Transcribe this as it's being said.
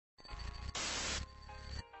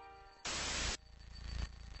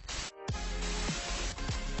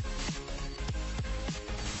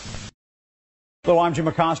Hello, I'm Jim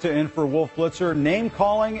Acosta in for Wolf Blitzer. Name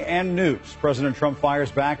calling and news. President Trump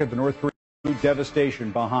fires back at the North Korean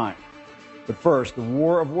devastation behind. But first, the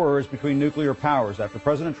war of words between nuclear powers. After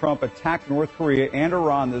President Trump attacked North Korea and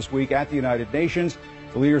Iran this week at the United Nations,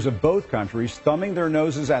 the leaders of both countries thumbing their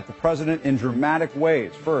noses at the president in dramatic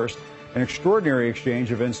ways. First, an extraordinary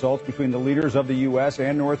exchange of insults between the leaders of the U.S.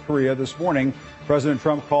 and North Korea this morning. President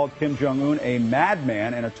Trump called Kim Jong-un a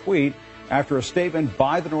madman in a tweet after a statement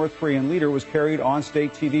by the North Korean leader was carried on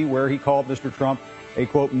state TV where he called Mr. Trump a,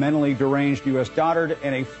 quote, mentally deranged U.S. dotard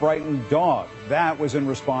and a frightened dog. That was in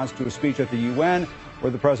response to a speech at the UN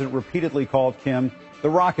where the president repeatedly called Kim the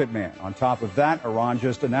Rocket Man. On top of that, Iran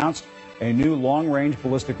just announced a new long-range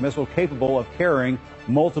ballistic missile capable of carrying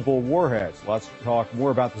multiple warheads. Let's talk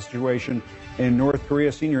more about the situation in North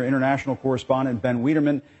Korea. Senior international correspondent Ben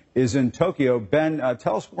Wiederman is in Tokyo. Ben,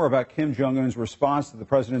 tell us more about Kim Jong-un's response to the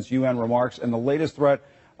president's UN remarks and the latest threat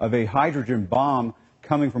of a hydrogen bomb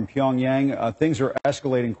coming from Pyongyang. Things are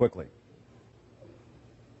escalating quickly.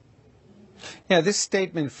 Yeah, this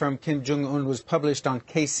statement from Kim Jong-un was published on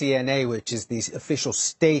KCNA, which is the official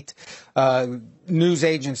state news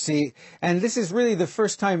agency. And this is really the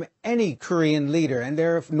first time any Korean leader, and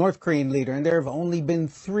North Korean leader, and there have only been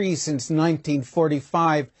 3 since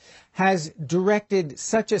 1945, has directed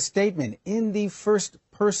such a statement in the first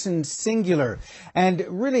person singular. And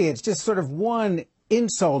really, it's just sort of one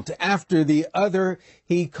insult after the other.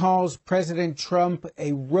 He calls President Trump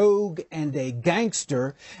a rogue and a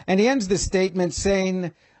gangster. And he ends the statement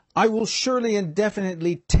saying, "I will surely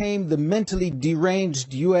indefinitely tame the mentally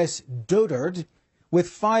deranged U.S. dotard with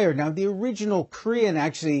fire." Now, the original Korean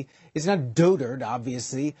actually is not dotard,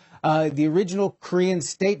 obviously. The original Korean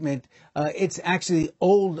statement, it's actually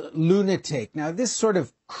old lunatic. Now, this sort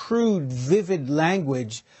of crude, vivid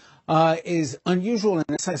language is unusual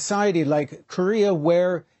in a society like Korea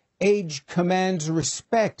where age commands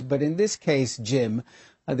respect. But in this case, Jim,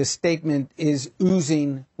 the statement is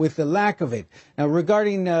oozing with the lack of it. Now,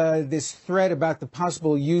 regarding this threat about the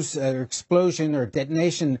possible use or explosion or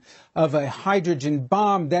detonation of a hydrogen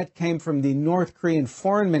bomb, that came from the North Korean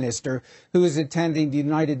foreign minister who is attending the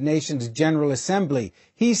United Nations General Assembly.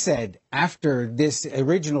 He said after this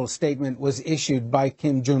original statement was issued by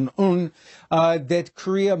Kim Jong-un that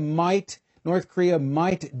North Korea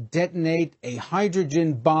might detonate a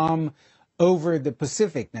hydrogen bomb over the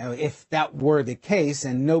Pacific. Now, if that were the case,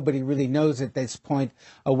 and nobody really knows at this point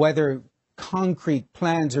whether concrete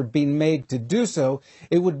plans are being made to do so,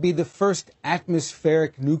 it would be the first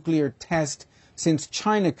atmospheric nuclear test since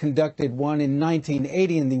China conducted one in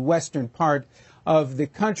 1980 in the western part of the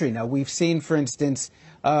country. Now, we've seen, for instance,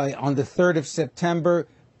 on the 3rd of September,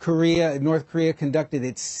 North Korea conducted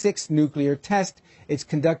its 6th nuclear test. It's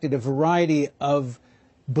conducted a variety of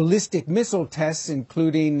ballistic missile tests,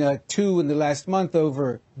 including 2 in the last month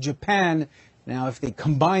over Japan. Now, if they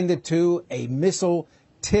combine the two, a missile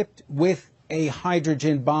tipped with a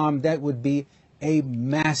hydrogen bomb, that would be a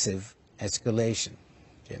massive escalation.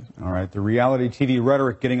 Jim. All right. The reality TV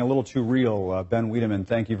rhetoric getting a little too real. Ben Wiederman,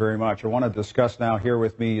 thank you very much. I want to discuss now here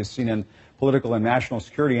with me is CNN political and national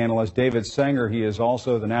security analyst David Sanger. He is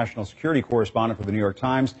also the national security correspondent for the New York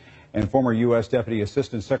Times and former U.S. Deputy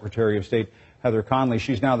Assistant Secretary of State Heather Conley.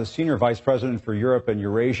 She's now the Senior Vice President for Europe and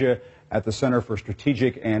Eurasia at the Center for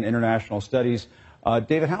Strategic and International Studies.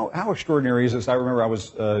 David, how extraordinary is this? I remember I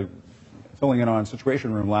was filling in on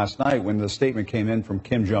Situation Room last night when the statement came in from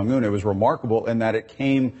Kim Jong-un. It was remarkable in that it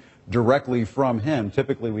came directly from him.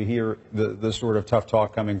 Typically, we hear the sort of tough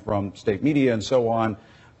talk coming from state media and so on.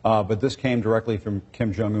 But this came directly from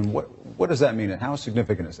Kim Jong-un. What does that mean, and how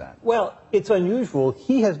significant is that? Well, it's unusual.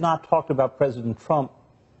 He has not talked about President Trump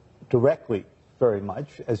directly very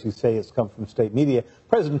much. As you say, it's come from state media.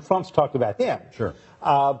 President Trump's talked about him. Sure.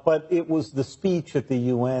 But it was the speech at the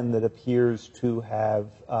UN that appears to have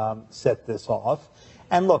set this off.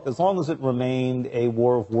 And look, as long as it remained a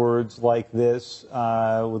war of words like this,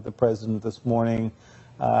 with the president this morning,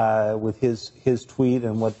 with his tweet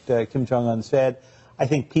and what Kim Jong-un said, I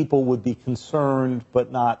think people would be concerned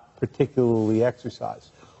but not particularly exercised.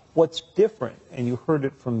 What's different, and you heard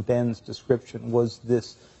it from Ben's description, was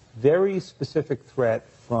this very specific threat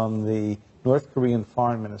from the North Korean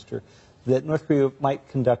foreign minister that North Korea might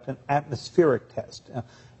conduct an atmospheric test.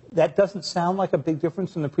 That doesn't sound like a big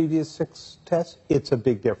difference in the previous 6 tests. It's a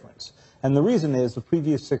big difference. And the reason is the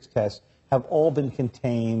previous 6 tests have all been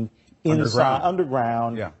contained inside,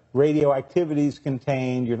 underground. Yeah. Radioactivity is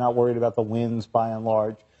contained. You're not worried about the winds by and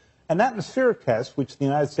large. An atmospheric test, which the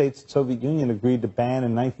United States and Soviet Union agreed to ban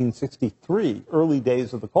in 1963, early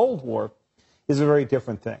days of the Cold War, is a very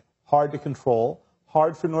different thing. Hard to control,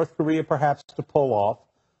 hard for North Korea perhaps to pull off.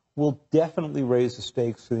 will definitely raise the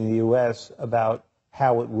stakes for the U.S. about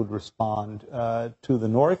how it would respond to the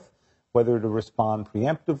North, whether to respond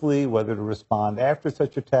preemptively, whether to respond after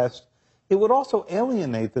such a test. It would also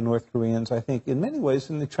alienate the North Koreans, I think, in many ways,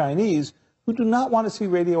 from the Chinese, who do not want to see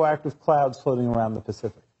radioactive clouds floating around the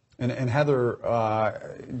Pacific. And Heather,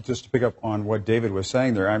 just to pick up on what David was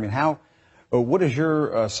saying there, I mean, what is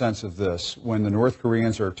your sense of this when the North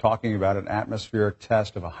Koreans are talking about an atmospheric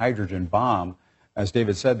test of a hydrogen bomb? As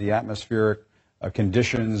David said, the atmospheric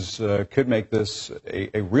conditions could make this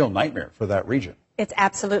a real nightmare for that region. It's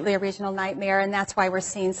absolutely a regional nightmare, and that's why we're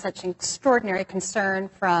seeing such extraordinary concern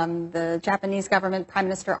from the Japanese government, Prime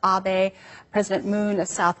Minister Abe, President Moon of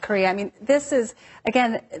South Korea. I mean, this is,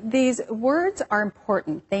 again, these words are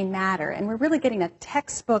important. They matter. And we're really getting a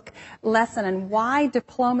textbook lesson on why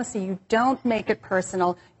diplomacy, you don't make it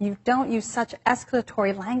personal. You don't use such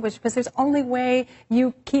escalatory language because there's only way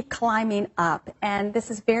you keep climbing up. And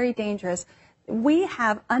this is very dangerous. We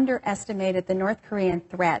have underestimated the North Korean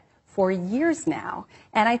threat for years now.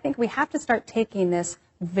 And I think we have to start taking this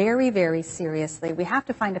very, very seriously. We have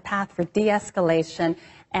to find a path for de-escalation,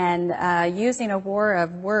 and using a war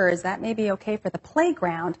of words, that may be okay for the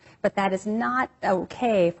playground, but that is not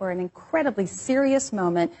okay for an incredibly serious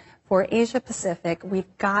moment for Asia Pacific.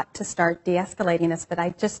 We've got to start de-escalating this, but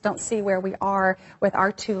I just don't see where we are with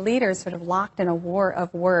our two leaders sort of locked in a war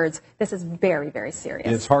of words. This is very, very serious.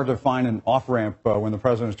 It's hard to find an off-ramp when the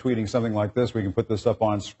president is tweeting something like this. We can put this up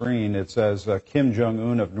on screen. It says Kim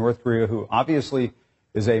Jong-un of North Korea, who obviously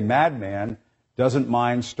is a madman, doesn't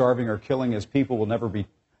mind starving or killing his people,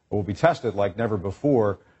 will be tested like never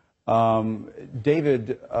before.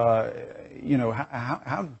 David, you know,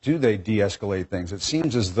 how do they de-escalate things? It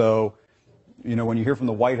seems as though, you know, when you hear from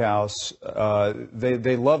the White House,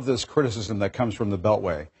 they love this criticism that comes from the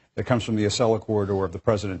Beltway, that comes from the Acela corridor of the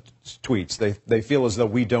president's tweets. They feel as though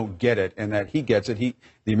we don't get it, and that he gets it.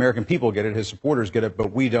 The American people get it, his supporters get it,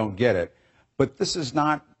 but we don't get it. But this is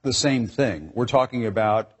not the same thing. We're talking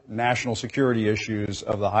about national security issues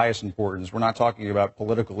of the highest importance. We're not talking about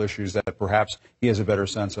political issues that perhaps he has a better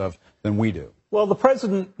sense of than we do. Well, the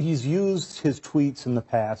president, he's used his tweets in the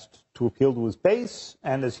past to appeal to his base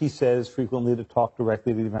and, as he says, frequently to talk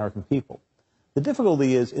directly to the American people. The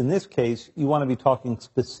difficulty is, in this case, you want to be talking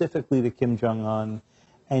specifically to Kim Jong-un,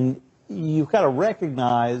 and you've got to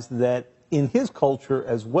recognize that in his culture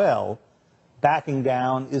as well, backing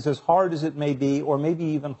down is as hard as it may be, or maybe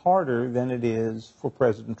even harder than it is for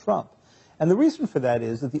President Trump. And the reason for that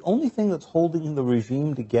is that the only thing that's holding the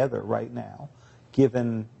regime together right now,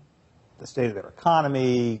 given the state of their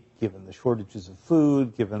economy, given the shortages of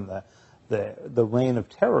food, given the reign of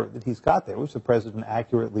terror that he's got there, which the president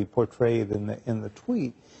accurately portrayed in the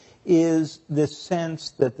tweet, is this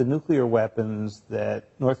sense that the nuclear weapons that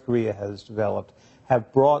North Korea has developed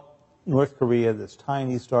have brought North Korea, this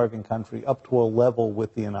tiny, starving country, up to a level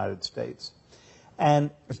with the United States. And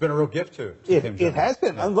it's been a real gift to Kim Jong-un. It has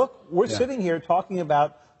been. Yeah. And look, we're sitting here talking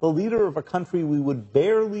about the leader of a country we would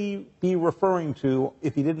barely be referring to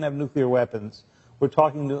if he didn't have nuclear weapons. We're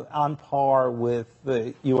talking on par with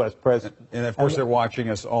the U.S. president. And of course, they're watching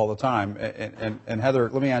us all the time. And Heather,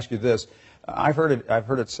 let me ask you this. I've heard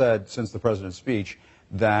it said since the president's speech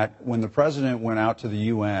that when the president went out to the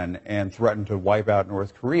UN and threatened to wipe out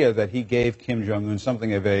North Korea, that he gave Kim Jong-un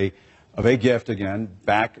something of a gift again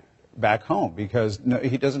back home, because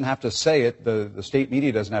he doesn't have to say it. The state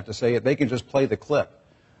media doesn't have to say it. They can just play the clip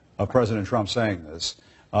of President Trump saying this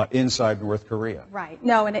inside North Korea. Right.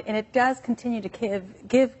 No, and it does continue to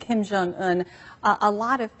give Kim Jong-un a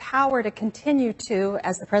lot of power to continue to,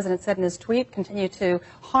 as the president said in his tweet, continue to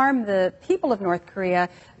harm the people of North Korea,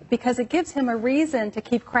 because it gives him a reason to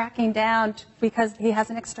keep cracking down, because he has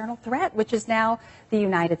an external threat, which is now the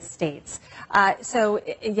United States. So,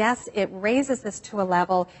 yes, it raises this to a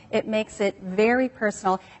level. It makes it very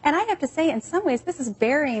personal. And I have to say, in some ways, this is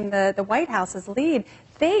bearing the White House's lead.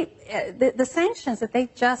 The sanctions that they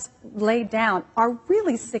just laid down are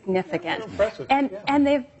really significant.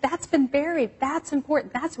 And that's been buried. That's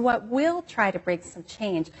important. That's what will try to bring some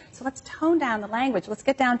change. So let's tone down the language. Let's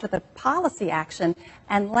get down to the policy action,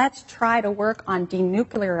 and let's try to work on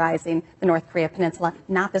denuclearizing the North Korea peninsula,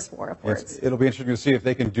 not this war of words. It'll be interesting to see if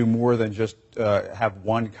they can do more than just have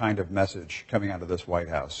one kind of message coming out of this White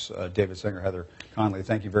House. David Singer, Heather Conley,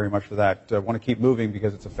 thank you very much for that. I want to keep moving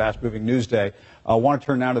because it's a fast-moving news day. I want to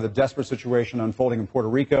turn now to the desperate situation unfolding in Puerto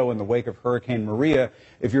Rico in the wake of Hurricane Maria.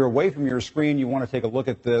 If you're away from your screen, you want to take a look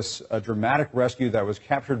at this dramatic rescue that was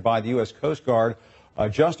captured by the U.S. Coast Guard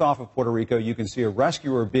just off of Puerto Rico. You can see a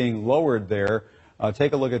rescuer being lowered there.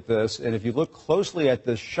 Take a look at this, and if you look closely at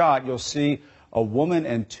this shot, you'll see a woman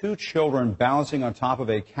and 2 children balancing on top of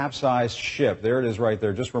a capsized ship. There it is right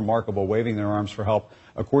there, just remarkable, waving their arms for help.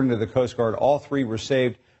 According to the Coast Guard, all 3 were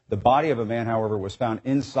saved. The body of a man, however, was found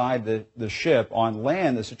inside the ship. On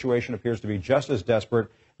land, the situation appears to be just as desperate.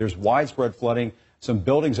 There's widespread flooding, some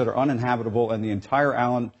buildings that are uninhabitable, and the entire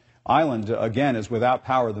island, again, is without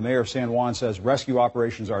power. The mayor of San Juan says rescue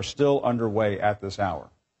operations are still underway at this hour.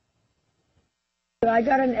 I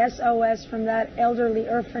got an SOS from that elderly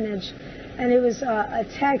orphanage, and it was a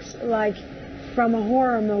text like from a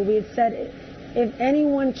horror movie. It said, if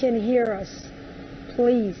anyone can hear us,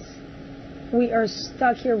 please. We are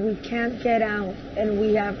stuck here. We can't get out, and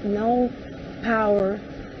we have no power,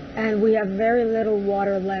 and we have very little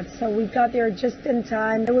water left. So we got there just in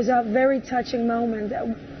time. It was a very touching moment.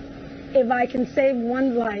 If I can save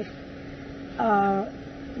one life,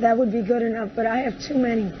 that would be good enough, but I have too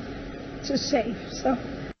many to save. So.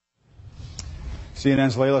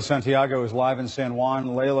 CNN's Leila Santiago is live in San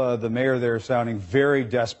Juan. Leila, the mayor there, is sounding very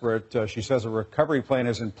desperate. She says a recovery plan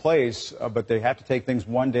is in place, but they have to take things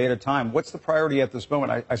one day at a time. What's the priority at this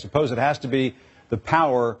moment? I suppose it has to be the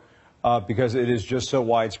power because it is just so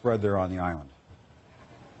widespread there on the island.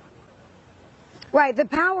 Right. The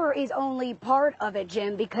power is only part of it,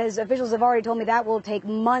 Jim, because officials have already told me that will take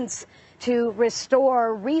months to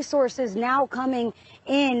restore. Resources now coming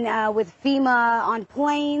in with FEMA on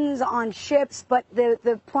planes, on ships, but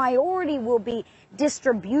the priority will be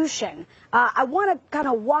distribution. I want to kind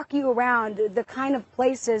of walk you around the kind of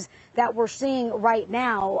places that we're seeing right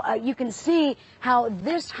now. You can see how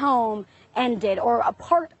this home ended, or a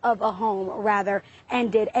part of a home rather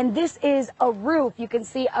ended, and this is a roof. You can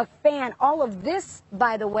see a fan. All of this,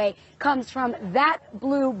 by the way, comes from that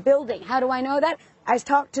blue building. How do I know that? I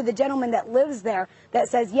talked to the gentleman that lives there that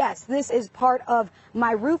says, yes, this is part of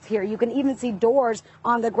my roof here. You can even see doors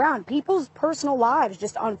on the ground. People's personal lives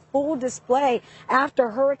just on full display after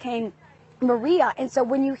Hurricane Maria. And so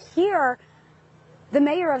when you hear the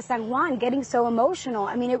mayor of San Juan getting so emotional,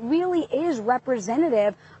 I mean, it really is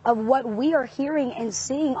representative of what we are hearing and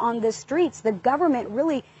seeing on the streets. The government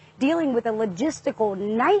really dealing with a logistical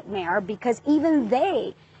nightmare because even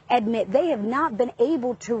they admit they have not been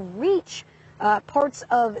able to reach parts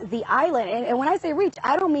of the island. And when I say reach,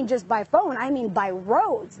 I don't mean just by phone, I mean by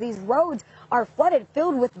roads. These roads are flooded,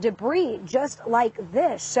 filled with debris, just like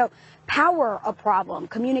this. So power, a problem,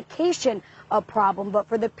 communication, a problem. But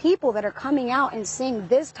for the people that are coming out and seeing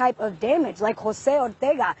this type of damage, like Jose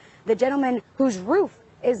Ortega, the gentleman whose roof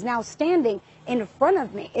is now standing in front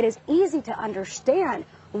of me, it is easy to understand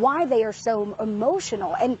why they are so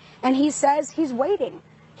emotional. And he says he's waiting.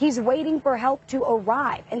 He's waiting for help to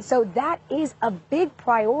arrive. And so that is a big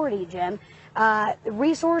priority, Jim.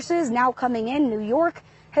 Resources now coming in. New York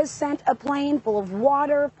has sent a plane full of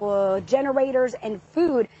water, full of generators and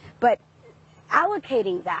food. But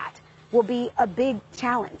allocating that will be a big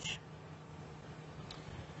challenge.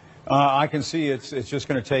 I can see it's just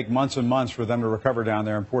going to take months and months for them to recover down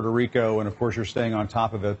there in Puerto Rico. And, of course, you're staying on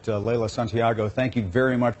top of it. Leila Santiago, thank you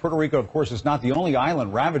very much. Puerto Rico, of course, is not the only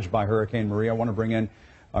island ravaged by Hurricane Maria. I want to bring in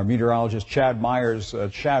our meteorologist, Chad Myers.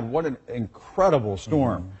 Chad, what an incredible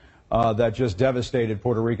storm that just devastated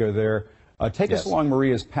Puerto Rico there. Take us along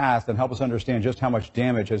Maria's path and help us understand just how much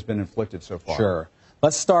damage has been inflicted so far. Sure.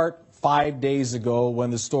 Let's start 5 days ago when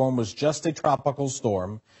the storm was just a tropical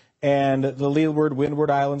storm, and the Leeward, Windward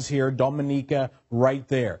Islands here, Dominica, right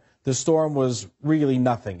there. The storm was really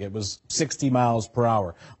nothing. It was 60 miles per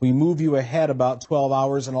hour. We move you ahead about 12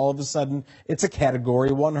 hours, and all of a sudden, it's a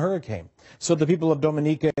Category 1 hurricane. So the people of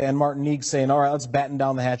Dominica and Martinique saying, all right, let's batten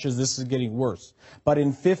down the hatches. This is getting worse. But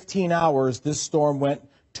in 15 hours, this storm went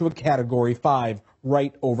to a Category 5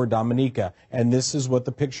 right over Dominica. And this is what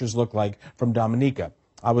the pictures look like from Dominica.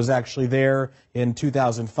 I was actually there in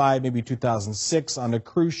 2005, maybe 2006 on a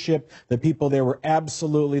cruise ship. The people there were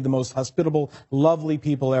absolutely the most hospitable, lovely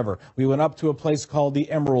people ever. We went up to a place called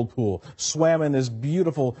the Emerald Pool, swam in this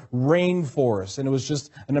beautiful rainforest, and it was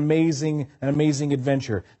just an amazing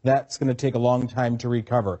adventure. That's going to take a long time to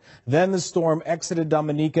recover. Then the storm exited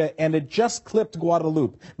Dominica, and it just clipped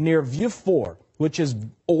Guadeloupe near Vieux Fort, which is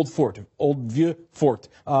Old Vieux Fort,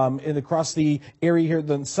 and across the area here,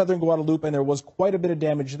 the southern Guadeloupe, and there was quite a bit of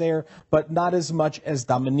damage there, but not as much as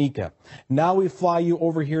Dominica. Now we fly you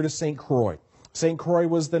over here to St. Croix. St. Croix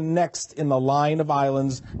was the next in the line of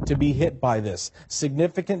islands to be hit by this.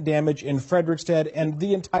 Significant damage in Frederiksted and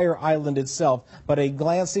the entire island itself, but a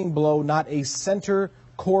glancing blow, not a center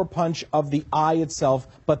core punch of the eye itself,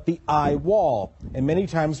 but the eye wall. And many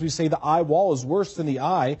times we say the eye wall is worse than the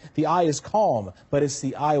eye. The eye is calm, but it's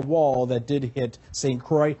the eye wall that did hit St.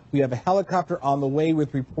 Croix. We have a helicopter on the way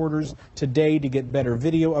with reporters today to get better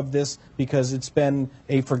video of this, because it's been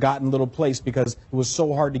a forgotten little place because it was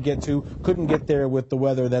so hard to get to. Couldn't get there with the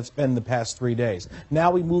weather that's been the past 3 days.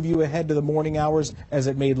 Now we move you ahead to the morning hours as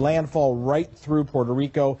it made landfall right through Puerto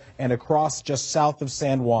Rico and across just south of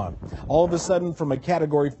San Juan. All of a sudden, from a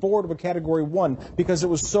Category 4 to a Category 1, because it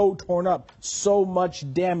was so torn up, so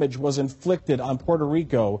much damage was inflicted on Puerto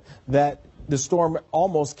Rico that the storm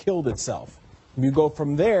almost killed itself. You go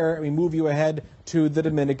from there, we move you ahead to the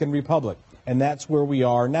Dominican Republic. And that's where we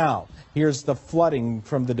are now. Here's the flooding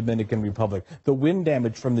from the Dominican Republic, the wind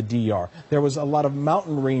damage from the DR. There was a lot of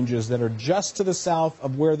mountain ranges that are just to the south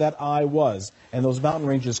of where that eye was, and those mountain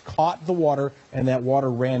ranges caught the water, and that water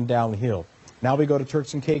ran downhill. Now we go to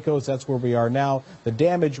Turks and Caicos. That's where we are now. The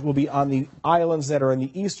damage will be on the islands that are in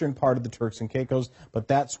the eastern part of the Turks and Caicos, but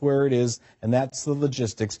that's where it is, and that's the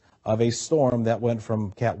logistics of a storm that went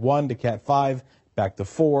from Cat 1 to Cat 5, back to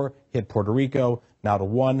 4, hit Puerto Rico, now to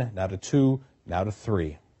 1, now to 2, now to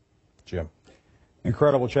 3. Jim.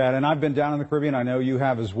 Incredible, Chad. And I've been down in the Caribbean. I know you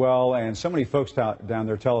have as well. And so many folks down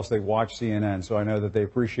there tell us they watch CNN. So I know that they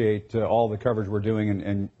appreciate all the coverage we're doing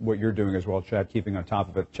and what you're doing as well, Chad, keeping on top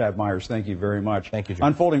of it. Chad Myers, thank you very much. Thank you, Jim.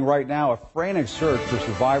 Unfolding right now, a frantic search for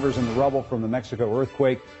survivors in the rubble from the Mexico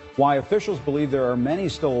earthquake. Why officials believe there are many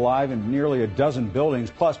still alive in nearly a dozen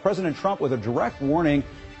buildings. Plus, President Trump with a direct warning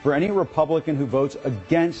for any Republican who votes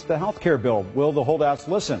against the health care bill. Will the holdouts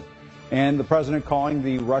listen? And the president calling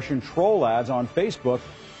the Russian troll ads on Facebook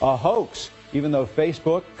a hoax, even though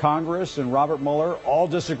Facebook, Congress, and Robert Mueller all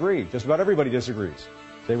disagree. Just about everybody disagrees.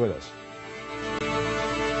 Stay with us.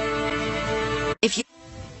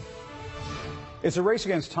 It's a race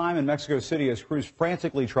against time in Mexico City as crews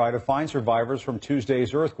frantically try to find survivors from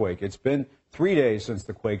Tuesday's earthquake. It's been 3 days since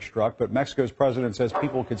the quake struck, but Mexico's president says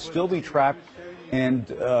people could still be trapped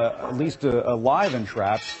and at least alive and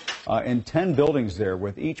trapped in 10 buildings there.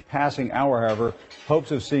 With each passing hour, however,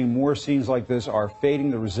 hopes of seeing more scenes like this are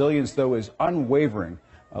fading. The resilience, though, is unwavering.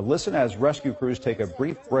 Listen as rescue crews take a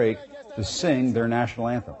brief break to sing their national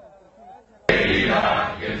anthem.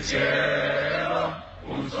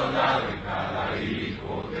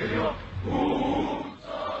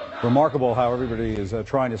 Remarkable how everybody is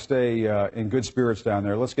trying to stay in good spirits down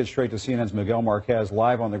there. Let's get straight to CNN's Miguel Marquez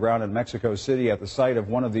live on the ground in Mexico City at the site of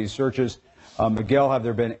one of these searches. Miguel, have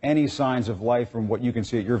there been any signs of life from what you can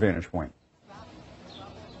see at your vantage point?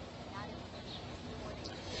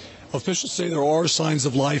 Officials say there are signs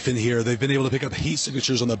of life in here. They've been able to pick up heat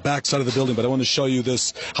signatures on the back side of the building, but I want to show you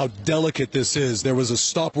this, how delicate this is. There was a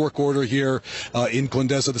stop work order here in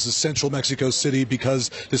Condesa. This is central Mexico City because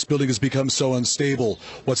this building has become so unstable.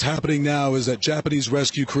 What's happening now is that Japanese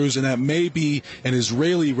rescue crews, and that may be an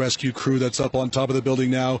Israeli rescue crew that's up on top of the building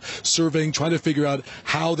now, surveying, trying to figure out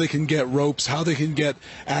how they can get ropes, how they can get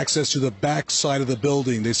access to the back side of the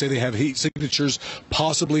building. They say they have heat signatures,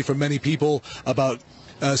 possibly from many people. About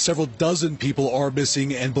several dozen people are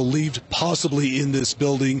missing and believed possibly in this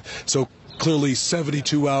building. So clearly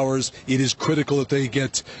 72 hours. It is critical that they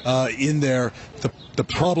get in there. The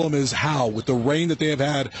problem is how. With the rain that they have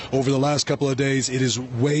had over the last couple of days, it has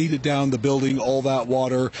weighed down the building, all that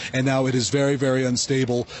water, and now it is very, very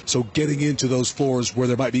unstable. So getting into those floors where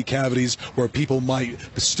there might be cavities, where people might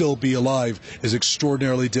still be alive, is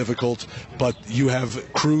extraordinarily difficult. But you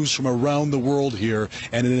have crews from around the world here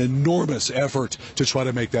and an enormous effort to try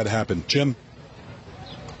to make that happen. Jim?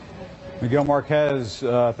 Miguel Marquez,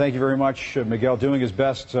 thank you very much. Miguel doing his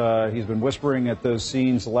best. He's been whispering at those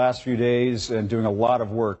scenes the last few days and doing a lot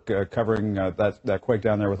of work covering that quake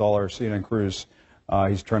down there with all our CNN crews.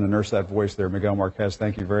 He's trying to nurse that voice there. Miguel Marquez,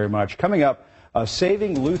 thank you very much. Coming up,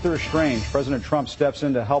 saving Luther Strange. President Trump steps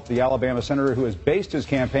in to help the Alabama senator who has based his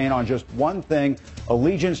campaign on just one thing,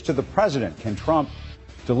 allegiance to the president. Can Trump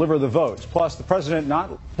deliver the votes? Plus, the president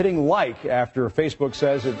not hitting like after Facebook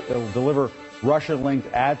says it'll deliver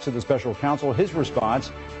Russia-linked ads to the special counsel. His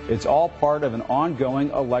response, it's all part of an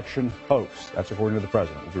ongoing election hoax. That's according to the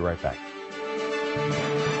president. We'll be right back.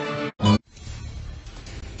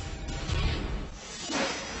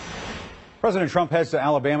 President Trump heads to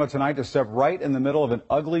Alabama tonight to step right in the middle of an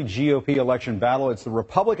ugly GOP election battle. It's the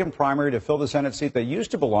Republican primary to fill the Senate seat that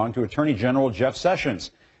used to belong to Attorney General Jeff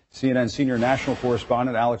Sessions. CNN senior national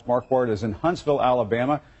correspondent Alex Marquardt is in Huntsville,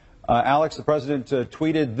 Alabama. Alex, the president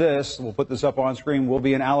tweeted this. We'll put this up on screen. We'll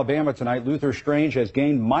be in Alabama tonight. Luther Strange has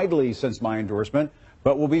gained mightily since my endorsement,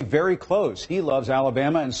 but will be very close. He loves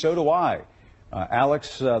Alabama, and so do I.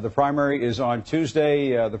 Alex, the primary is on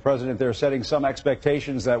Tuesday. The president there setting some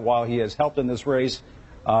expectations that while he has helped in this race,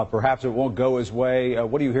 perhaps it won't go his way.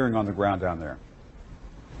 What are you hearing on the ground down there?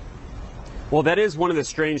 Well, that is one of the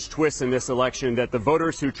strange twists in this election, that the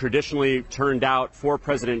voters who traditionally turned out for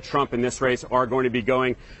President Trump in this race are going to be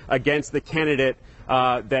going against the candidate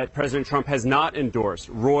that President Trump has not endorsed,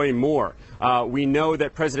 Roy Moore. We know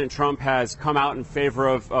that President Trump has come out in favor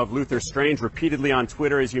of Luther Strange repeatedly on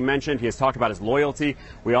Twitter, as you mentioned. He has talked about his loyalty.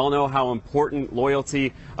 We all know how important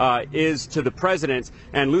loyalty is to the president.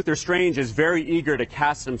 And Luther Strange is very eager to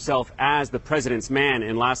cast himself as the president's man.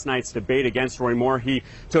 In last night's debate against Roy Moore, he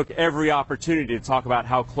took every opportunity to talk about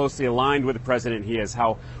how closely aligned with the president he is,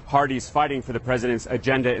 how hard he's fighting for the president's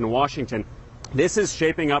agenda in Washington. This is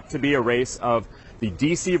shaping up to be a race of the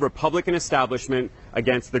D.C. Republican establishment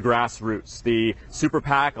against the grassroots. The super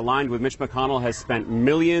PAC, aligned with Mitch McConnell, has spent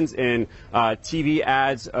millions in TV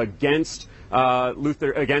ads against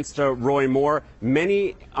Roy Moore.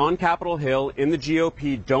 Many on Capitol Hill in the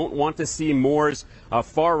GOP don't want to see Moore's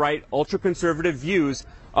far-right, ultra-conservative views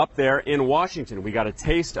up there in Washington. We got a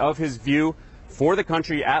taste of his view for the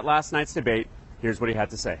country at last night's debate. Here's what he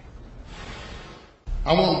had to say.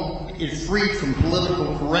 I want it freed from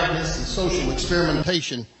political correctness and social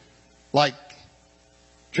experimentation like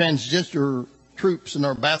transgender troops in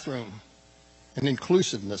our bathroom and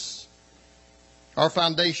inclusiveness. Our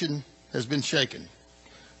foundation has been shaken.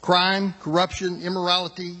 Crime, corruption,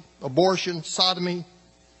 immorality, abortion, sodomy,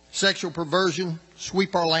 sexual perversion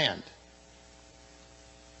sweep our land.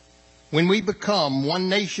 When we become one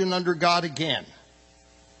nation under God again,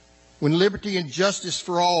 when liberty and justice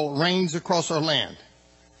for all reigns across our land,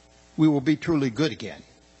 we will be truly good again.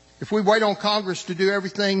 If we wait on Congress to do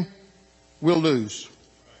everything, we'll lose.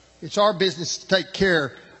 It's our business to take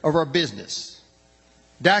care of our business.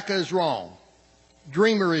 DACA is wrong.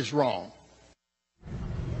 Dreamer is wrong.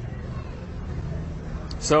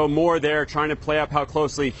 So Moore there trying to play up how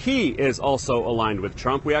closely he is also aligned with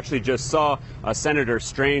Trump. We actually just saw Senator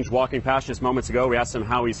Strange walking past just moments ago. We asked him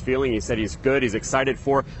how he's feeling. He said he's good. He's excited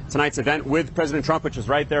for tonight's event with President Trump, which is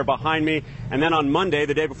right there behind me. And then on Monday,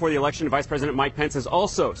 the day before the election, Vice President Mike Pence is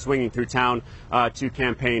also swinging through town to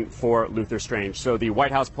campaign for Luther Strange. So the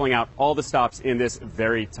White House pulling out all the stops in this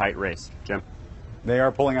very tight race. Jim? They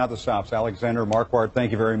are pulling out the stops. Alexander Marquardt,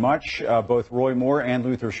 thank you very much. Both Roy Moore and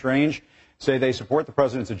Luther Strange say they support the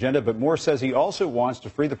president's agenda, but Moore says he also wants to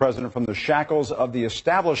free the president from the shackles of the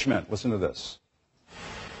establishment. Listen to this.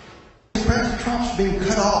 President Trump's being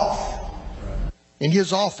cut off in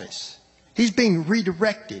his office. He's being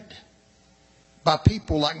redirected by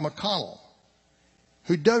people like McConnell,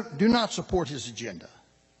 who do not support his agenda,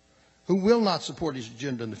 who will not support his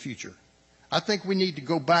agenda in the future. I think we need to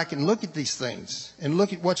go back and look at these things and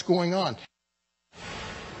look at what's going on.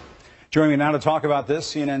 Joining me now to talk about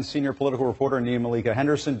this, CNN senior political reporter Nia Malika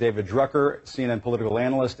Henderson, David Drucker, CNN political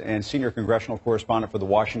analyst and senior congressional correspondent for the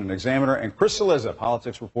Washington Examiner, and Chris Cillizza,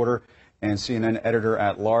 politics reporter and CNN editor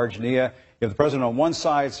at large. Nia, you have the president on one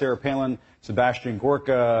side, Sarah Palin, Sebastian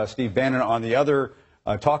Gorka, Steve Bannon on the other.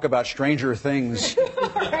 Talk about stranger things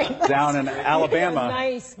down in Alabama.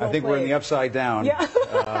 Nice. I think we're in the upside down. Yeah,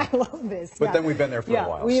 I love this. But then we've been there for a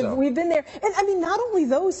while. We've been there. And I mean, not only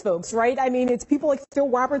those folks, right? I mean, it's people like Phil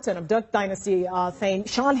Robertson of Duck Dynasty fame.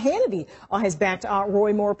 Sean Hannity has backed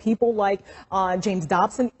Roy Moore. People like James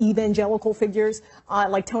Dobson, evangelical figures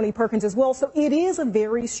like Tony Perkins as well. So it is a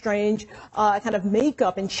very strange kind of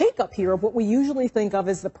makeup and shakeup here of what we usually think of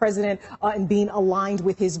as the president and being aligned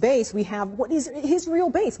with his base. We have what is his real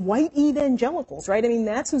base, white evangelicals, right? I mean,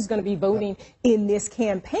 that's who's going to be voting in this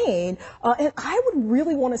campaign. And I would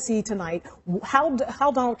really want to see tonight how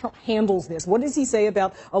Donald Trump handles this. What does he say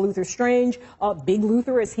about Luther Strange, Big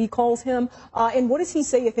Luther as he calls him, and what does he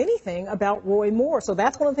say, if anything, about Roy Moore? So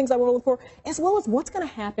that's one of the things I want to look for, as well as what's going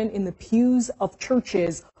to happen in the pews of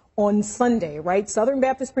churches on Sunday, right? Southern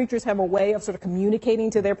Baptist preachers have a way of sort of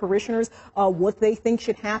communicating to their parishioners what they think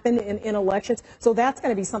should happen in elections. So that's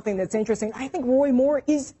going to be something that's interesting. I think Roy Moore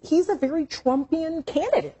he's a very Trumpian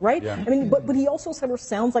candidate, right? Yeah. I mean, but he also sort of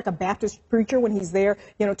sounds like a Baptist preacher when he's there,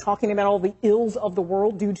 you know, talking about all the ills of the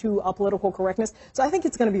world due to political correctness. So I think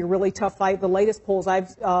it's going to be a really tough fight. The latest polls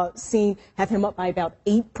I've seen have him up by about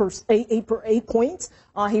 8 points.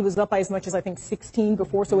 He was up by as much as, I think, 16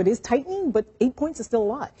 before, so it is tightening, but 8 points is still a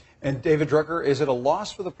lot. And David Drucker, is it a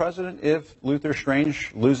loss for the president if Luther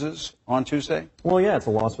Strange loses on Tuesday? Well, yeah, it's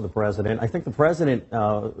a loss for the president. I think the president,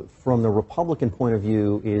 from the Republican point of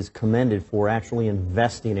view, is commended for actually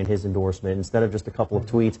investing in his endorsement instead of just a couple of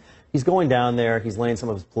tweets. He's going down there. He's laying some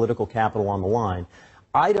of his political capital on the line.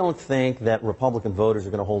 I don't think that Republican voters are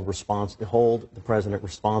going to hold the president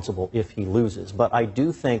responsible if he loses. But I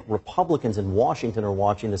do think Republicans in Washington are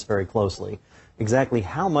watching this very closely. Exactly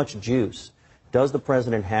how much juice does the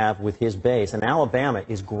president have with his base? And Alabama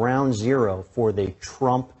is ground zero for the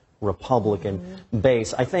Trump Republican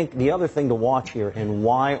base. I think the other thing to watch here, and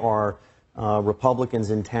why are Republicans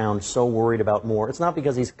in town so worried about Moore, it's not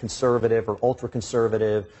because he's conservative or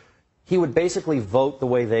ultra-conservative. He would basically vote the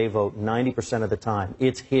way they vote 90% of the time.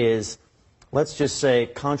 It's his, let's just say,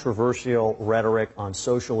 controversial rhetoric on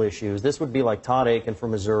social issues. This would be like Todd Akin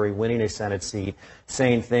from Missouri winning a Senate seat,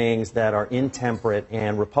 saying things that are intemperate,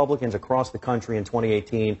 and Republicans across the country in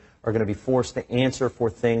 2018 are going to be forced to answer for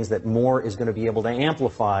things that Moore is going to be able to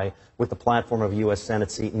amplify with the platform of a U.S.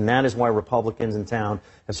 Senate seat. And that is why Republicans in town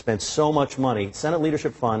have spent so much money. Senate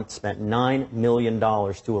Leadership Fund spent $9 million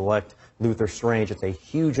to elect Luther Strange. It's a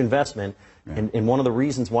huge investment. Yeah. And one of the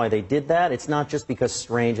reasons why they did that, it's not just because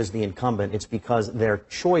Strange is the incumbent. It's because their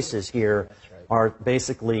choices here are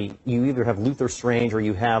basically, you either have Luther Strange or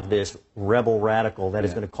you have this rebel radical that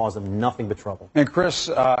is going to cause them nothing but trouble. And Chris,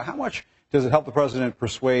 how much does it help the president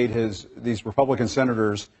persuade these Republican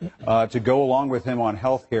senators to go along with him on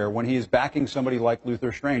health care when he is backing somebody like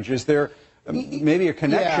Luther Strange? Is there maybe a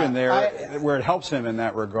connection there where it helps him in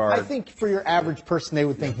that regard? I think for your average person, they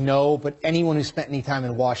would think no, but anyone who spent any time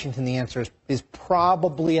in Washington, the answer is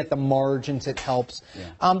probably at the margins it helps.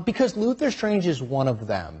 Yeah. Because Luther Strange is one of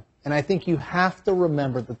them. And I think you have to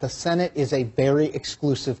remember that the Senate is a very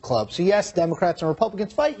exclusive club. So, yes, Democrats and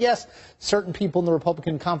Republicans fight. Yes, certain people in the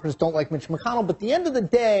Republican conference don't like Mitch McConnell. But at the end of the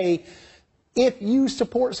day, if you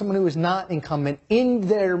support someone who is not incumbent, in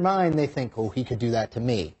their mind they think, oh, he could do that to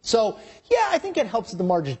me. So, yeah, I think it helps at the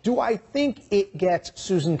margins. Do I think it gets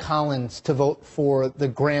Susan Collins to vote for the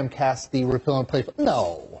Graham-Cassidy repeal and replace?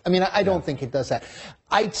 No. I mean, I don't think it does that.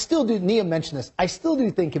 I still do, Nia mentioned this, I still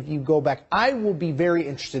do think if you go back, I will be very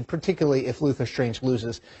interested, particularly if Luther Strange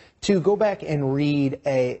loses, to go back and read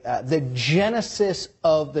the genesis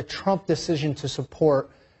of the Trump decision to support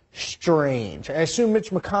Strange. I assume Mitch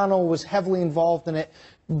McConnell was heavily involved in it,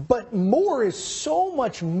 but Moore is so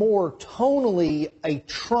much more tonally a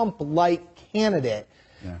Trump-like candidate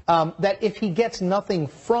that if he gets nothing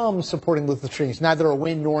from supporting Luther Strange, neither a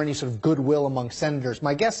win nor any sort of goodwill among senators,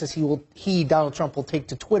 my guess is Donald Trump, will take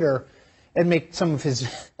to Twitter and make some of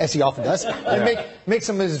his, as he often does, and make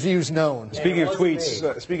some of his views known. Speaking of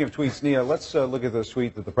tweets, Nia, let's look at this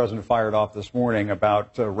tweet that the president fired off this morning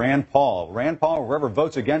about Rand Paul. Rand Paul, whoever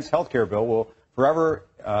votes against health care bill, will forever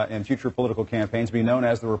in future political campaigns be known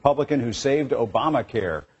as the Republican who saved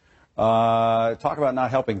Obamacare. Talk about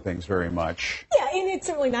not helping things very much. Yeah, and it's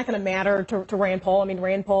certainly not going to matter to Rand Paul. I mean,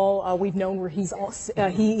 Rand Paul, we've known where he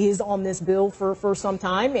is on this bill for some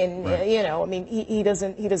time, and you know, I mean, he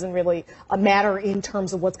doesn't really matter in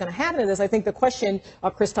terms of what's going to happen to this. I think the question,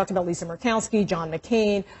 Chris talked about Lisa Murkowski, John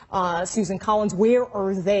McCain, Susan Collins. Where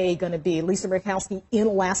are they going to be? Lisa Murkowski in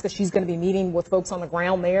Alaska. She's going to be meeting with folks on the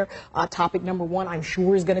ground there. Topic number one, I'm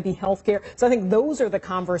sure, is going to be health care. So I think those are the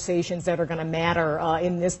conversations that are going to matter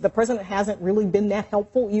in this. The president hasn't really been that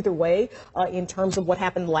helpful either way in terms of what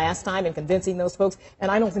happened last time and convincing those folks. And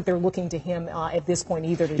I don't think they're looking to him at this point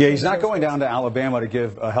either. He's not going down to Alabama to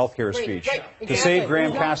give a health care speech to save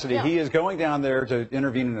Graham Cassidy. He is going down there to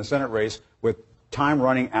intervene in a Senate race with time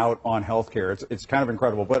running out on health care. It's kind of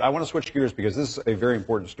incredible. But I want to switch gears because this is a very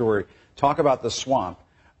important story. Talk about the swamp.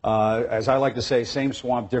 As I like to say, same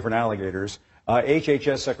swamp, different alligators.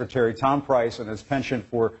 HHS Secretary Tom Price and his penchant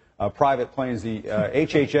for private planes. The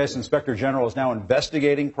HHS Inspector General is now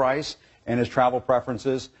investigating Price and his travel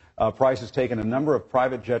preferences. Price has taken a number of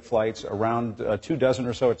private jet flights, around 24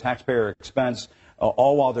 or so at taxpayer expense,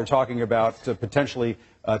 all while they're talking about potentially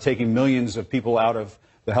taking millions of people out of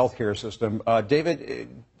the healthcare system. David,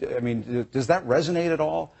 I mean, does that resonate at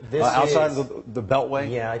all outside of the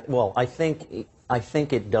Beltway? Yeah, well, I think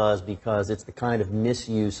it does, because it's the kind of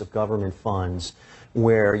misuse of government funds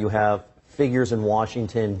where you have figures in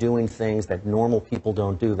Washington doing things that normal people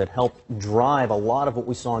don't do that help drive a lot of what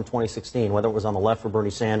we saw in 2016, whether it was on the left for Bernie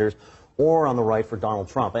Sanders or on the right for Donald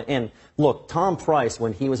Trump. And look, Tom Price,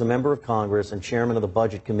 when he was a member of Congress and chairman of the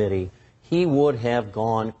Budget Committee, he would have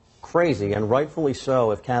gone crazy, and rightfully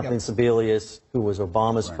so, if Kathleen Sebelius, who was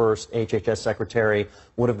Obama's first HHS secretary,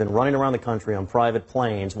 would have been running around the country on private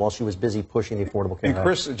planes while she was busy pushing the Affordable Care Act. And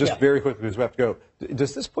Chris, just very quickly, because we have to go,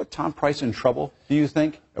 does this put Tom Price in trouble, do you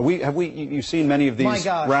think? You've seen many of these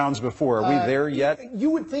rounds before. Are we there yet?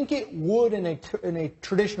 You would think it would in a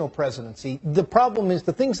traditional presidency. The problem is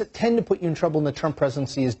the things that tend to put you in trouble in the Trump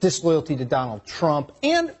presidency is disloyalty to Donald Trump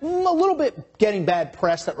and a little bit getting bad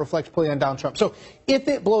press that reflects poorly on Donald Trump. So if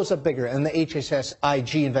it blows blows up bigger, and the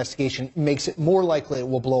HSIG investigation makes it more likely it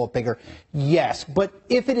will blow up bigger, yes. But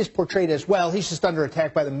if it is portrayed as, well, he's just under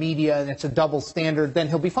attack by the media and it's a double standard, then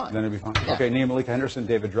he'll be fine. Then he'll be fine. Yeah. Okay, Nia Malika Henderson,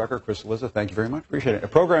 David Drucker, Chris Eliza, thank you very much. Appreciate it. A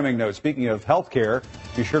programming note, speaking of health care,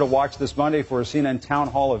 be sure to watch this Monday for a CNN town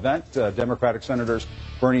hall event. Democratic Senators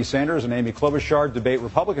Bernie Sanders and Amy Klobuchar debate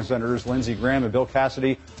Republican Senators Lindsey Graham and Bill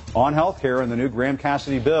Cassidy on health care and the new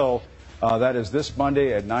Graham-Cassidy bill. That is this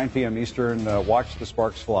Monday at 9 p.m. Eastern. Watch the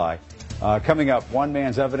sparks fly. Coming up, one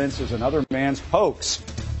man's evidence is another man's hoax.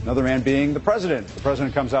 Another man being the president. The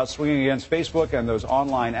president comes out swinging against Facebook and those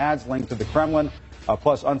online ads linked to the Kremlin.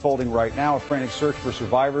 Plus, unfolding right now, a frantic search for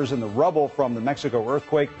survivors in the rubble from the Mexico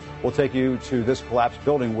earthquake. We'll take you to this collapsed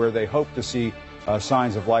building where they hope to see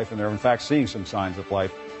signs of life, and they're in fact seeing some signs of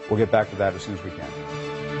life. We'll get back to that as soon as we can.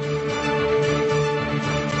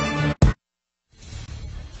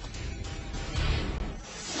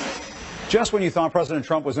 Just when you thought President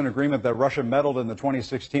Trump was in agreement that Russia meddled in the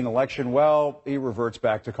 2016 election, well, he reverts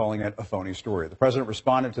back to calling it a phony story. The president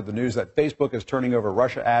responded to the news that Facebook is turning over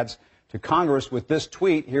Russia ads to Congress with this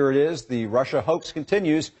tweet. Here it is. The Russia hoax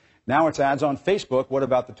continues. Now it's ads on Facebook. What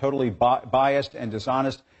about the totally biased and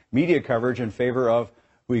dishonest media coverage in favor of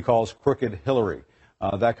who he calls crooked Hillary?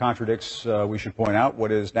 That contradicts, we should point out,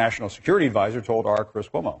 what his national security advisor told our Chris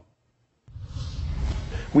Cuomo.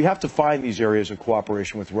 We have to find these areas of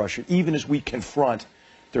cooperation with Russia, even as we confront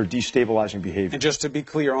their destabilizing behavior. And just to be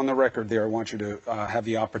clear on the record there, I want you to have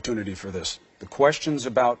the opportunity for this. The questions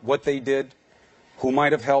about what they did, who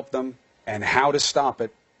might have helped them, and how to stop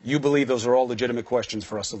it, you believe those are all legitimate questions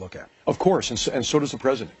for us to look at? Of course, and so does the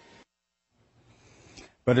president.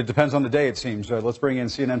 But it depends on the day, it seems. Let's bring in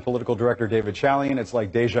CNN political director David Chalian. It's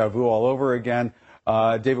like deja vu all over again.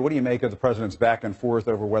 David, what do you make of the president's back and forth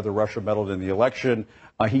over whether Russia meddled in the election?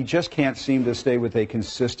 He just can't seem to stay with a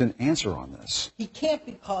consistent answer on this. He can't,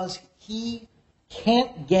 because he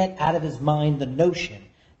can't get out of his mind the notion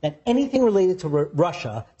that anything related to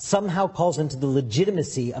Russia somehow calls into the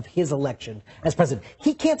legitimacy of his election as president.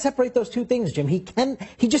 He can't separate those two things, Jim.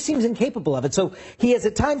 He just seems incapable of it. So he has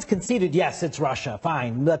at times conceded, yes, it's Russia,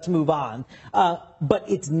 fine, let's move on. But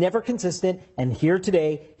it's never consistent, and here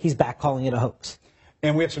today, he's back calling it a hoax.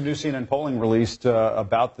 And we have some new CNN polling released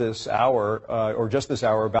about this hour, or just this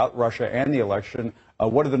hour, about Russia and the election.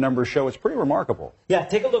 What do the numbers show? It's pretty remarkable. Yeah,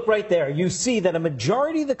 take a look right there. You see that a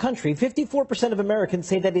majority of the country, 54% of Americans,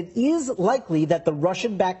 say that it is likely that the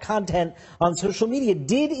Russian-backed content on social media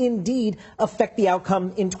did indeed affect the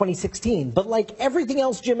outcome in 2016. But like everything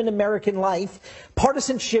else, Jim, in American life,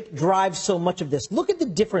 partisanship drives so much of this. Look at the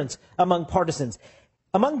difference among partisans.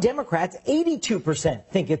 Among Democrats, 82%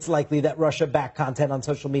 think it's likely that Russia-backed content on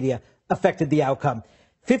social media affected the outcome.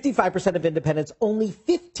 55% of independents, only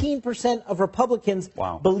 15% of Republicans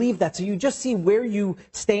believe that. So you just see where you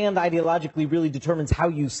stand ideologically really determines how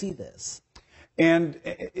you see this. And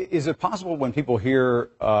is it possible when people hear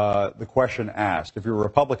the question asked, if you're a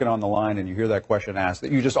Republican on the line and you hear that question asked,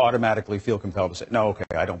 that you just automatically feel compelled to say, no, okay,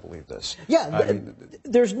 I don't believe this? Yeah,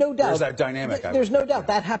 there's no doubt. There's that dynamic. There's no doubt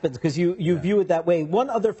that happens because you view it that way. One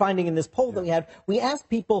other finding in this poll that we had, we asked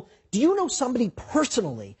people, do you know somebody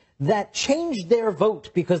personally that changed their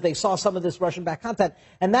vote because they saw some of this Russian-backed content?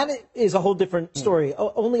 And that is a whole different story.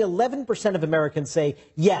 Only 11% of Americans say,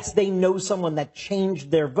 yes, they know someone that changed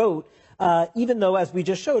their vote. Even though, as we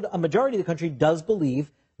just showed, a majority of the country does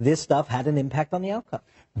believe this stuff had an impact on the outcome.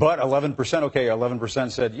 But 11%, okay,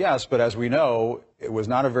 11% said yes, but as we know, it was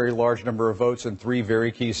not a very large number of votes in 3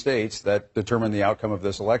 very key states that determined the outcome of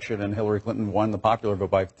this election, and Hillary Clinton won the popular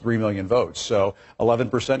vote by 3 million votes. So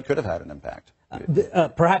 11% could have had an impact.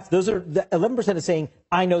 Perhaps those are the 11% is saying,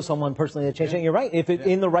 I know someone personally that changed it. You're right. If it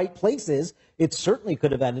in the right places, it certainly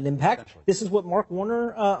could have had an impact. This is what Mark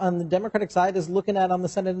Warner on the Democratic side is looking at on the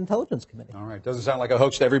Senate Intelligence Committee. All right. Doesn't sound like a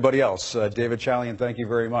hoax to everybody else. David Chalian, thank you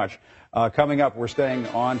very much. Coming up, we're staying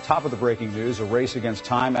on top of the breaking news, a race against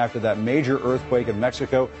time after that major earthquake in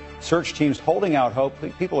Mexico. Search teams holding out hope.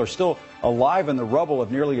 People are still alive in the rubble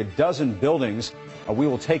of nearly a dozen buildings. We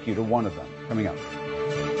will take you to one of them. Coming up.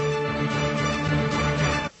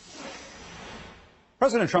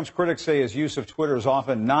 President Trump's critics say his use of Twitter is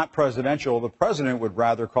often not presidential. The president would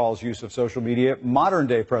rather call his use of social media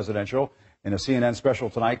modern-day presidential. In a CNN special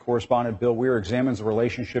tonight, correspondent Bill Weir examines the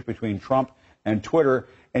relationship between Trump and Twitter,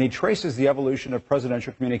 and he traces the evolution of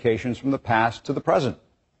presidential communications from the past to the present.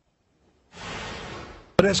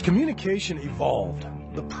 But as communication evolved,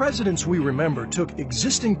 the presidents we remember took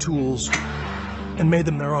existing tools and made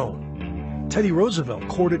them their own. Teddy Roosevelt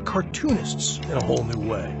courted cartoonists in a whole new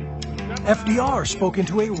way. FDR spoke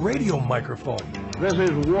into a radio microphone. This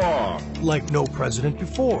is war. Like no president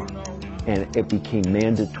before. and it became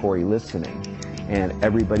mandatory listening. And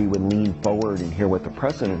everybody would lean forward and hear what the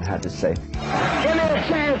president had to say. Give me a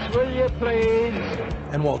chance, will you, please?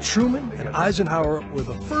 And while Truman and Eisenhower were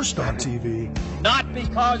the first on TV, Not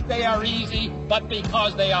because they are easy, but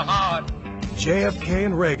because they are hard. JFK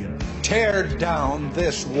and Reagan Tear down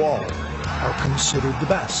this wall. are considered the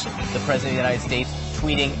best. The President of the United States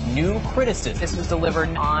tweeting new criticism. This was delivered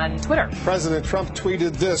on Twitter. President Trump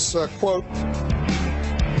tweeted this, quote,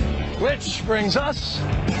 Which brings us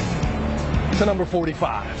to number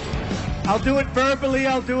 45. I'll do it verbally,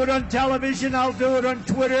 I'll do it on television, I'll do it on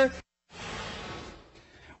Twitter.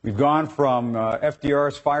 We've gone from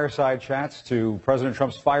FDR's fireside chats to President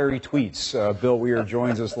Trump's fiery tweets. Bill Weir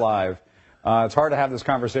joins us live. It's hard to have this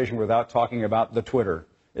conversation without talking about the Twitter,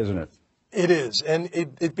 isn't it? It is, and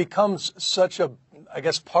it becomes such a, I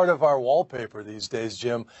guess, part of our wallpaper these days,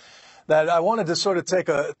 Jim, that I wanted to sort of take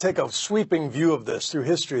a sweeping view of this through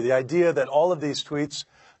history. The idea that all of these tweets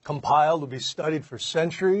compiled will be studied for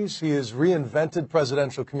centuries. He has reinvented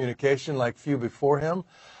presidential communication like few before him.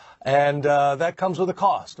 And that comes with a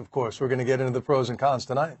cost, of course. We're going to get into the pros and cons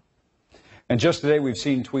tonight. And just today, we've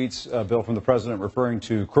seen tweets, Bill, from the president referring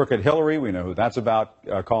to crooked Hillary. We know who that's about,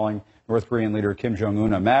 calling North Korean leader Kim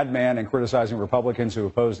Jong-un a madman and criticizing Republicans who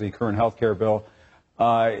oppose the current health care bill.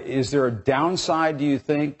 Is there a downside, do you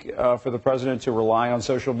think, for the president to rely on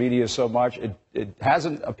social media so much? It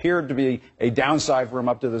hasn't appeared to be a downside for him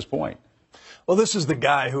up to this point. Well, this is the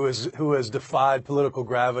guy who has defied political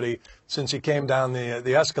gravity since he came down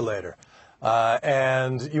the escalator.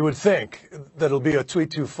 And you would think that it'll be a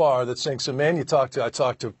tweet too far that sinks him in. I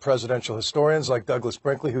talked to presidential historians like Douglas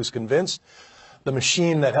Brinkley, who's convinced the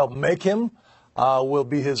machine that helped make him will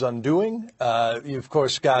be his undoing. You, of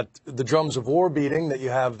course, got the drums of war beating that you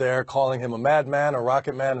have there, calling him a madman, a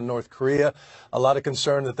rocket man in North Korea. A lot of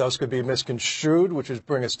concern that those could be misconstrued, which would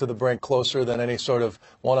bring us to the brink closer than any sort of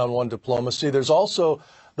one-on-one diplomacy. There's also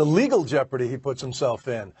the legal jeopardy he puts himself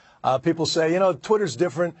in. People say, Twitter's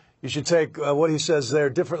different. You should take what he says there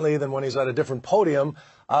differently than when he's at a different podium.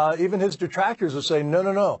 Even his detractors will say,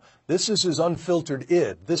 no. This is his unfiltered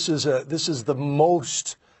id. This is the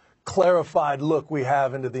most clarified look we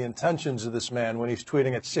have into the intentions of this man when he's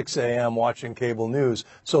tweeting at 6 a.m. watching cable news.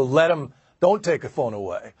 So don't take a phone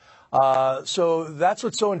away. So that's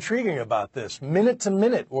what's so intriguing about this. Minute to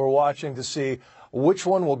minute, we're watching to see which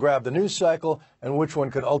one will grab the news cycle and which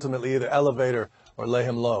one could ultimately either elevate or lay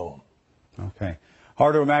him low. Okay.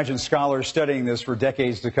 Hard to imagine scholars studying this for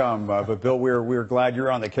decades to come. But Bill Weir, we're glad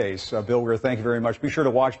you're on the case. Bill Weir, thank you very much. Be sure to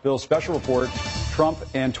watch Bill's special report, Trump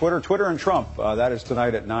and Twitter. Twitter and Trump. That is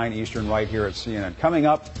tonight at 9 Eastern right here at CNN. Coming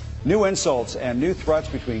up, new insults and new threats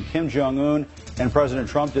between Kim Jong-un and President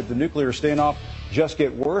Trump. Did the nuclear standoff just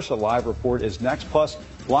get worse? A live report is next. Plus,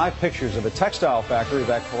 live pictures of a textile factory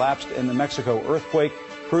that collapsed in the Mexico earthquake.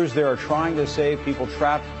 Crews there are trying to save people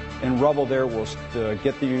trapped in rubble there. We'll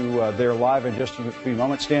get you there live in just a few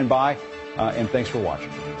moments. Stand by, and thanks for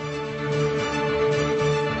watching.